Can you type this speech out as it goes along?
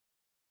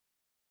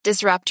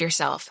Disrupt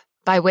Yourself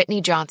by Whitney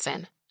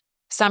Johnson.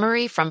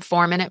 Summary from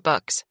 4-Minute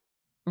Books.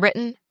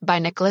 Written by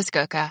Nicholas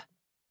Goka.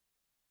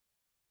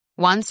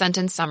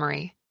 One-sentence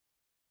summary.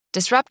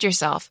 Disrupt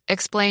Yourself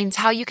explains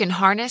how you can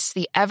harness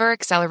the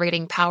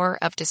ever-accelerating power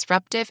of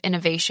disruptive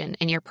innovation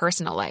in your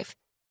personal life,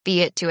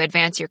 be it to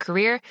advance your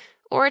career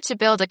or to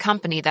build a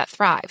company that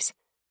thrives,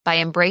 by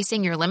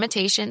embracing your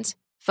limitations,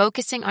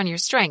 focusing on your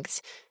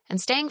strengths,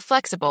 and staying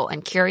flexible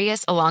and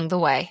curious along the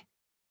way.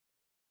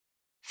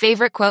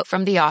 Favorite quote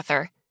from the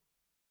author.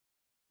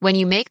 When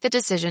you make the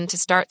decision to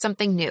start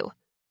something new,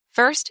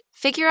 first,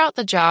 figure out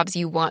the jobs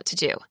you want to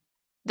do.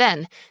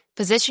 Then,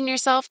 position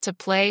yourself to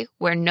play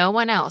where no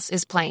one else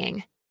is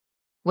playing.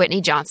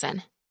 Whitney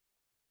Johnson.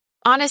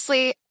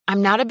 Honestly,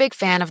 I'm not a big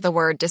fan of the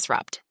word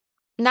disrupt.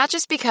 Not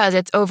just because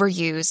it's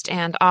overused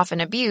and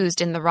often abused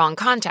in the wrong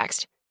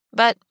context,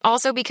 but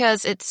also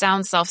because it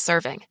sounds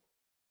self-serving.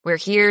 We're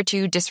here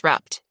to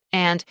disrupt,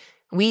 and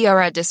we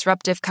are a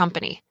disruptive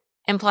company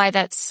imply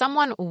that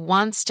someone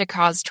wants to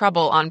cause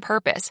trouble on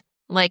purpose,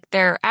 like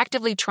they're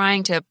actively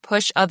trying to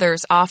push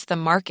others off the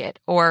market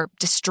or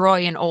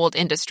destroy an old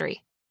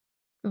industry.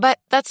 But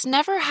that's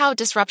never how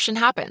disruption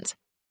happens.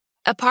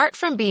 Apart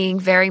from being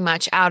very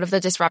much out of the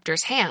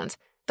disruptor's hands,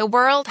 the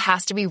world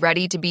has to be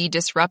ready to be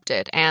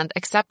disrupted and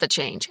accept the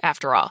change,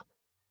 after all.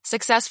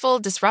 Successful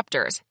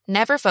disruptors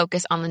never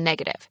focus on the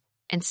negative.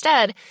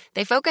 Instead,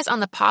 they focus on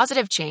the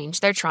positive change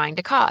they're trying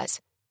to cause.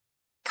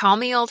 Call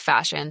me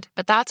old-fashioned,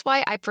 but that's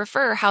why I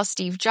prefer how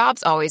Steve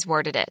Jobs always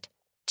worded it.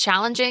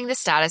 Challenging the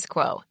status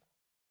quo.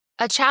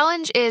 A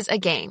challenge is a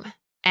game,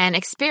 an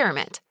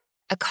experiment,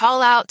 a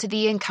call out to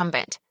the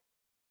incumbent.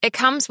 It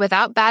comes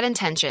without bad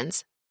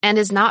intentions and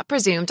is not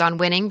presumed on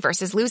winning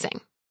versus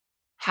losing.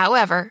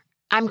 However,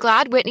 I'm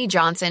glad Whitney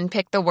Johnson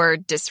picked the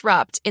word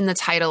disrupt in the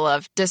title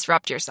of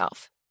Disrupt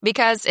Yourself,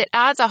 because it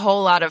adds a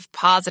whole lot of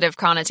positive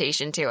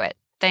connotation to it,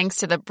 thanks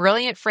to the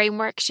brilliant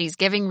framework she's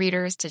giving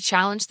readers to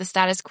challenge the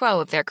status quo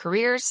of their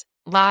careers,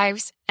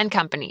 lives, and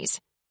companies.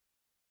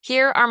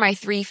 Here are my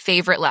 3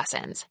 favorite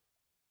lessons.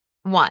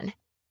 1.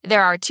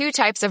 There are 2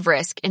 types of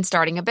risk in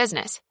starting a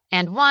business,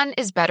 and one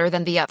is better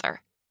than the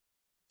other.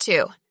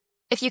 2.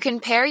 If you can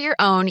pair your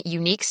own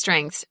unique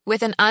strengths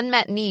with an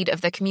unmet need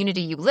of the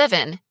community you live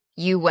in,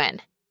 you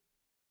win.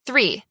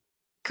 3.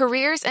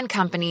 Careers and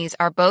companies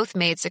are both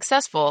made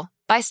successful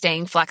by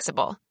staying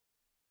flexible.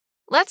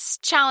 Let's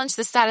challenge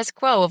the status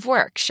quo of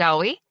work, shall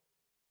we?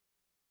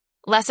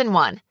 Lesson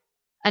 1.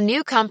 A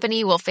new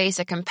company will face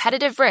a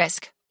competitive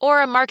risk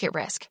or a market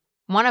risk,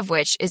 one of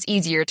which is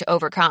easier to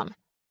overcome.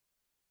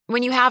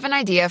 When you have an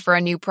idea for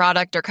a new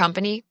product or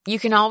company, you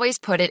can always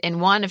put it in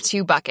one of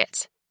 2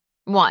 buckets.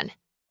 1.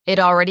 It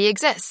already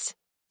exists.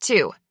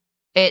 2.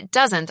 It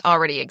doesn't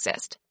already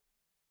exist.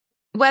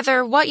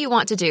 Whether what you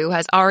want to do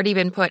has already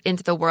been put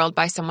into the world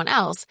by someone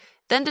else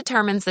then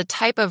determines the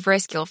type of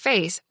risk you'll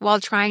face while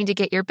trying to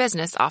get your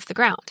business off the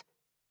ground.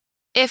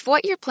 If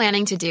what you're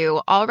planning to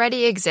do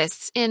already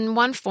exists in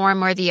one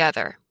form or the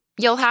other,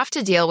 you'll have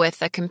to deal with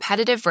the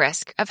competitive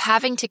risk of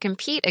having to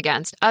compete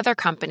against other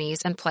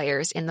companies and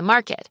players in the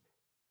market.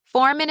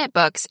 4-Minute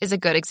Books is a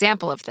good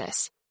example of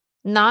this.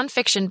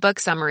 Nonfiction book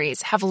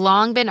summaries have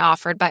long been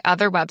offered by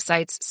other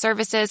websites,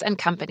 services, and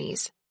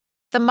companies.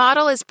 The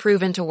model is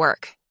proven to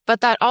work,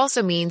 but that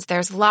also means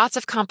there's lots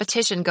of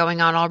competition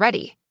going on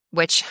already,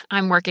 which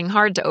I'm working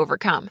hard to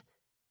overcome.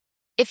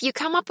 If you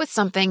come up with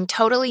something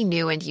totally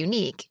new and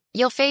unique,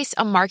 you'll face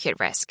a market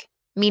risk,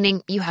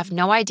 meaning you have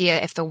no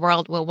idea if the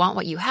world will want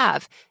what you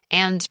have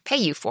and pay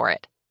you for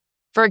it.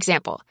 For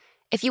example,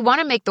 if you want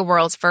to make the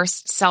world's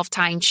first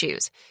self-tying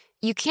shoes,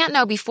 you can't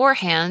know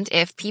beforehand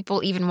if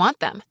people even want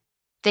them.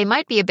 They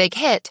might be a big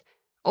hit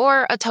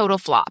or a total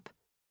flop.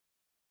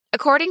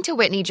 According to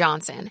Whitney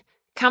Johnson,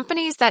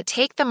 companies that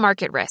take the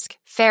market risk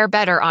fare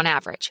better on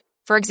average.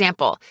 For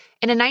example,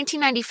 in a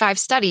 1995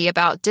 study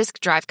about disk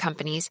drive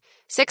companies,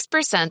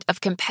 6% of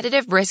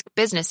competitive risk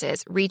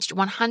businesses reached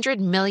 $100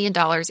 million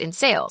in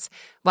sales,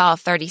 while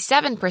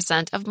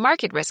 37% of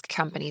market risk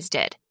companies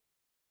did.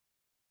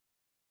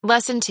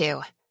 Lesson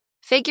 2.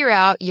 Figure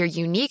out your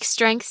unique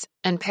strengths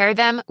and pair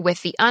them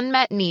with the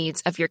unmet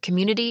needs of your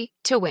community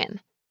to win.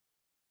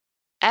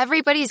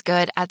 Everybody's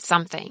good at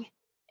something.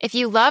 If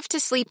you love to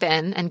sleep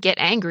in and get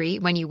angry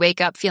when you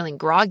wake up feeling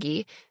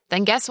groggy,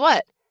 then guess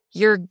what?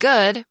 You're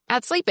good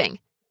at sleeping.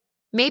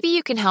 Maybe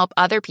you can help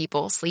other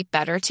people sleep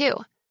better too.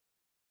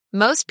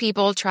 Most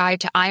people try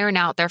to iron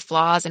out their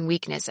flaws and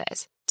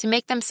weaknesses to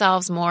make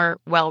themselves more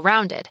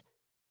well-rounded.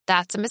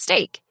 That's a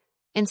mistake.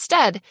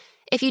 Instead,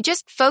 if you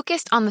just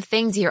focused on the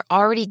things you're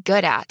already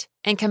good at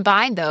and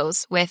combine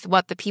those with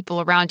what the people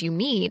around you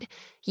need,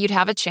 you'd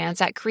have a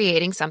chance at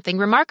creating something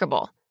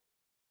remarkable.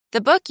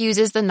 The book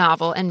uses the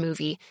novel and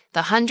movie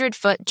The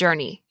 100-Foot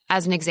Journey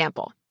as an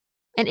example.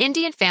 An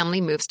Indian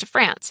family moves to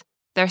France,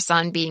 their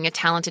son being a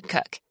talented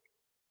cook.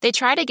 They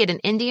try to get an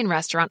Indian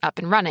restaurant up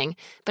and running,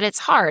 but it's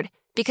hard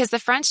because the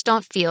French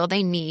don't feel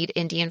they need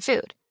Indian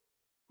food.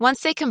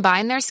 Once they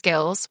combine their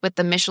skills with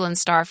the Michelin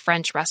star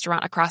French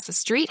restaurant across the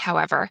street,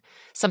 however,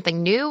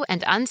 something new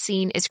and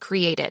unseen is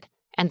created,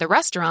 and the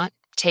restaurant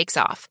takes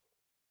off.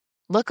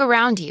 Look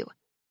around you.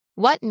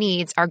 What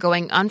needs are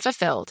going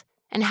unfulfilled,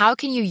 and how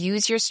can you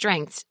use your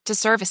strengths to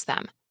service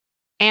them?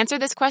 Answer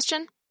this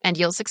question, and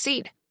you'll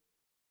succeed.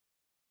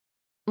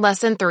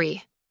 Lesson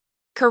 3.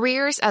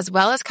 Careers as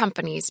well as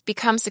companies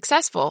become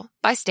successful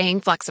by staying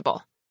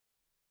flexible.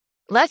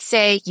 Let's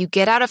say you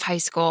get out of high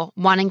school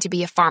wanting to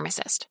be a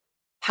pharmacist.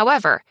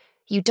 However,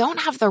 you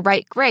don't have the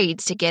right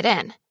grades to get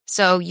in,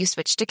 so you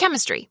switch to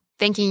chemistry,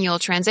 thinking you'll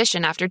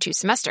transition after 2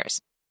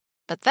 semesters.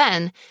 But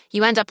then,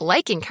 you end up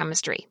liking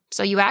chemistry,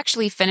 so you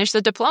actually finish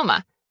the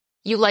diploma.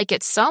 You like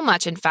it so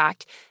much, in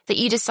fact, that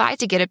you decide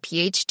to get a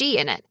PhD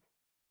in it.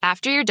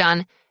 After you're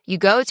done, you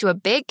go to a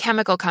big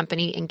chemical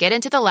company and get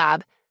into the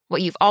lab,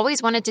 what you've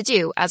always wanted to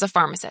do as a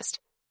pharmacist.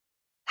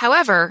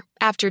 However,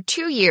 after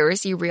 2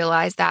 years, you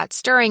realize that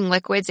stirring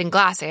liquids in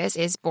glasses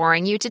is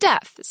boring you to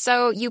death,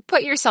 so you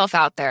put yourself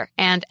out there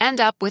and end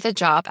up with a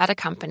job at a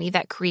company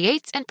that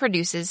creates and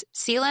produces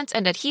sealants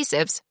and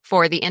adhesives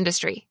for the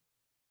industry.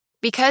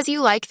 Because you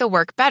like the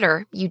work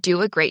better, you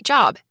do a great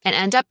job and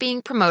end up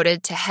being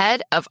promoted to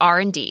head of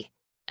R&D,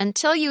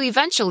 until you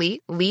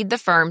eventually lead the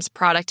firm's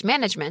product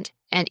management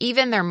and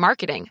even their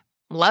marketing,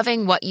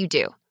 loving what you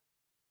do.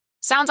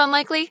 Sounds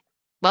unlikely?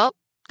 Well,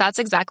 that's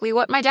exactly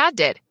what my dad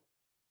did.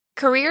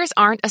 Careers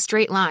aren't a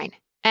straight line,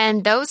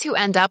 and those who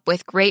end up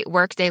with great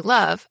work they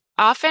love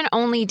often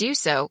only do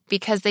so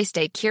because they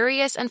stay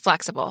curious and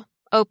flexible,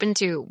 open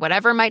to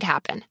whatever might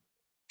happen.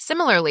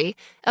 Similarly,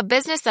 a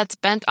business that's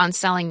bent on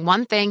selling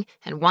one thing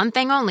and one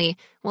thing only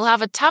will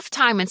have a tough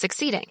time in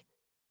succeeding.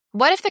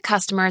 What if the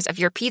customers of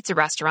your pizza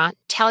restaurant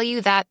tell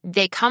you that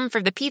they come for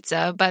the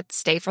pizza but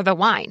stay for the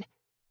wine?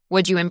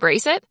 Would you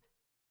embrace it?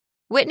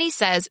 Whitney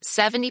says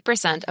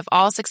 70% of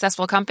all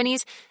successful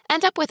companies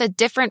end up with a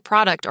different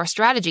product or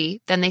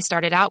strategy than they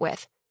started out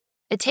with.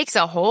 It takes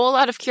a whole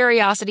lot of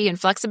curiosity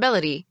and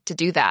flexibility to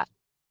do that.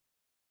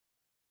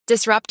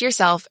 Disrupt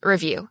Yourself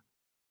Review.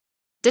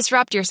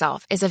 Disrupt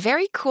Yourself is a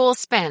very cool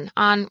spin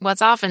on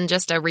what's often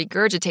just a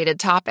regurgitated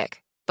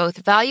topic, both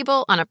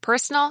valuable on a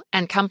personal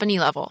and company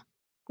level.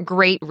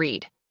 Great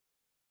read.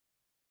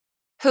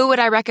 Who would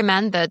I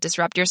recommend the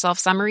Disrupt Yourself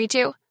summary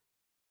to?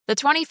 The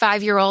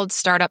 25-year-old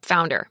startup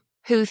founder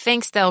who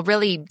thinks they'll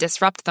really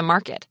disrupt the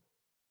market.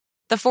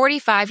 The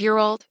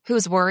 45-year-old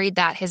who's worried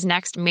that his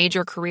next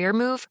major career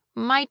move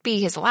might be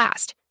his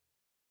last.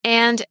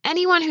 And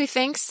anyone who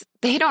thinks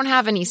they don't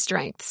have any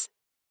strengths.